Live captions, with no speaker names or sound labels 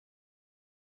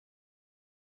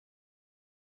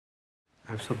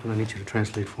I have something I need you to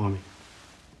translate for me.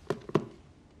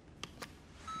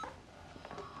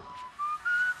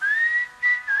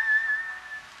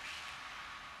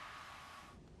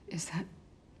 Is that...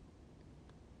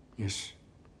 Yes.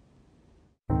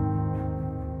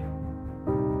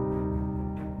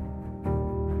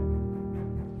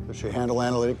 Does she handle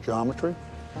analytic geometry?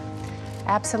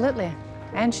 Absolutely.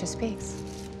 And she speaks.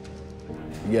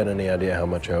 You got any idea how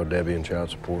much I owe Debbie in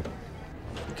child support?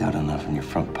 You got enough in your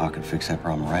front pocket to fix that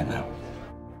problem right now.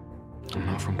 I'm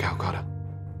not from Calcutta.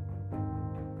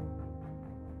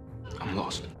 I'm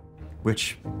lost.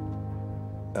 Which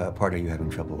part are you having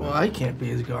trouble with? Well, I can't be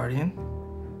his guardian.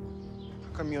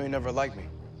 How come you ain't never liked me?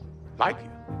 Like you?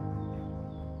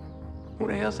 Who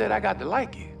the hell said I got to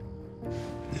like you?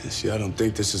 Yeah, see, I don't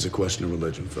think this is a question of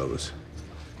religion, fellas.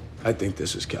 I think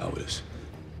this is cowardice.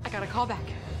 I got a call back.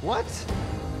 What?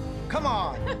 Come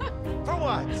on. For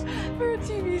what? For a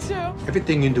TV show.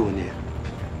 Everything you're doing there,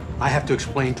 I have to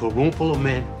explain to a room full of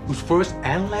men whose first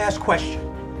and last question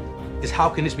is how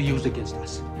can this be used against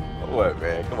us? What,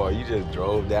 man? Come on, you just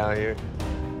drove down here?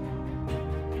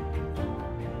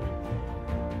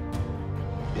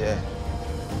 Yeah.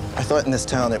 I thought in this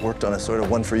town it worked on a sort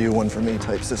of one for you, one for me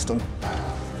type system.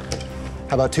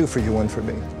 How about two for you, one for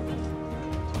me?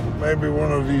 Maybe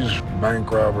one of these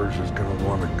bank robbers is gonna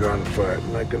want a gunfight,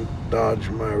 and I can dodge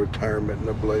my retirement in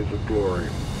a blaze of glory.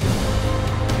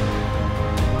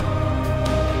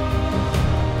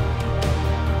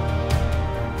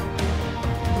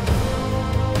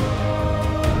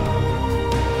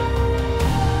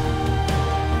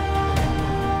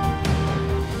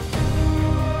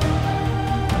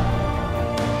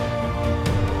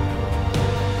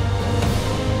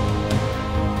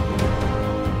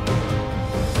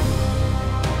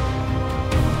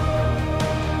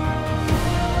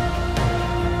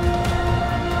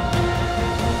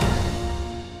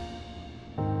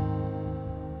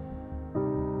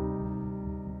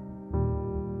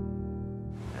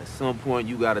 At some point,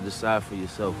 you gotta decide for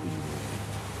yourself who you want.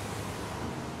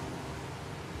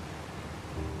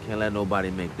 Can't let nobody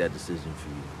make that decision for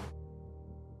you.